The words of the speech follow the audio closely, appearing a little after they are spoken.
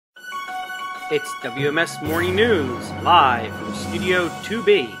It's WMS Morning News, live from Studio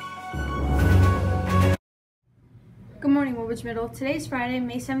 2B. Good morning, Woolwich Middle. Today is Friday,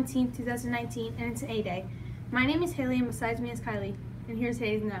 May 17, 2019, and it's an A-Day. My name is Haley, and besides me is Kylie, and here's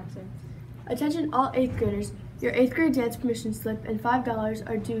today's announcements. Attention all 8th graders. Your 8th grade dance permission slip and $5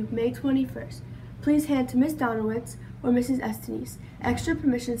 are due May 21st. Please hand to Miss Donowitz or Mrs. Estenise. Extra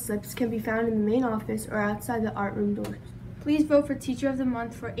permission slips can be found in the main office or outside the art room doors. Please vote for Teacher of the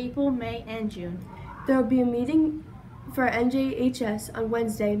Month for April, May, and June. There will be a meeting for NJHS on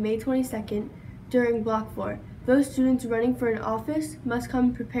Wednesday, May 22nd during Block 4. Those students running for an office must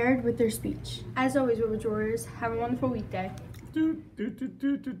come prepared with their speech. As always, Woolwich Warriors, have a wonderful weekday. Do, do, do,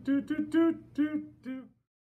 do, do, do, do, do, do.